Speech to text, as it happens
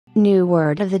New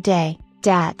word of the day,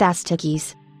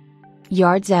 Datastickies.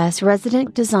 Yard's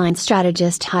resident design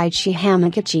strategist Hideshi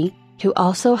Hamaguchi, who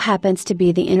also happens to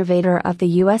be the innovator of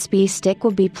the USB stick,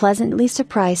 will be pleasantly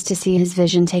surprised to see his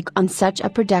vision take on such a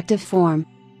productive form.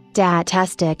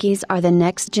 Datastickies are the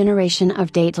next generation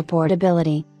of data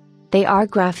portability. They are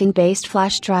graphene-based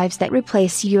flash drives that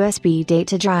replace USB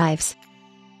data drives.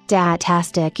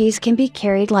 Datastickies can be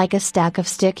carried like a stack of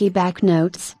sticky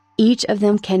banknotes. Each of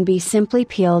them can be simply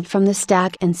peeled from the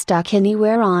stack and stuck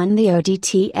anywhere on the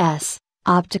ODTS,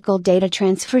 optical data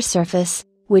transfer surface,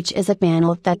 which is a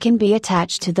panel that can be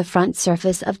attached to the front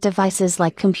surface of devices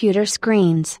like computer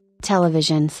screens,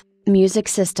 televisions, music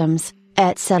systems,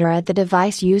 etc. The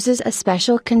device uses a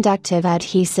special conductive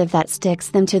adhesive that sticks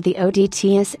them to the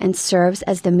ODTS and serves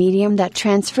as the medium that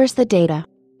transfers the data.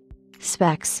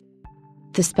 Specs.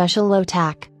 The special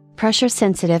low-tack,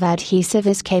 pressure-sensitive adhesive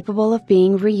is capable of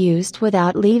being reused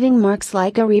without leaving marks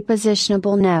like a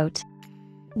repositionable note.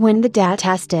 When the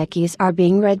Datastickies are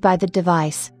being read by the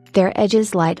device, their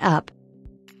edges light up.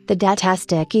 The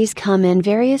Datastickies come in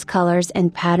various colors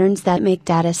and patterns that make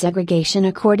data segregation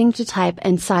according to type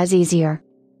and size easier.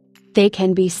 They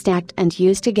can be stacked and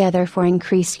used together for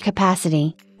increased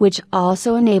capacity, which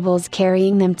also enables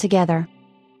carrying them together.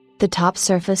 The top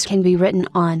surface can be written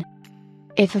on.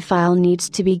 If a file needs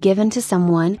to be given to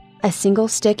someone, a single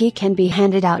sticky can be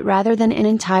handed out rather than an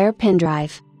entire pen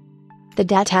drive. The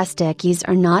Datastickies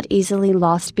are not easily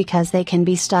lost because they can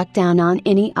be stuck down on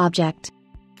any object.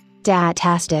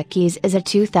 Datastickies is a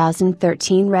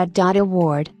 2013 Red Dot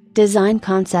Award, Design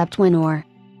Concept winner.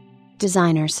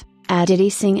 Designers, Aditi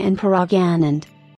Singh and Parag Anand.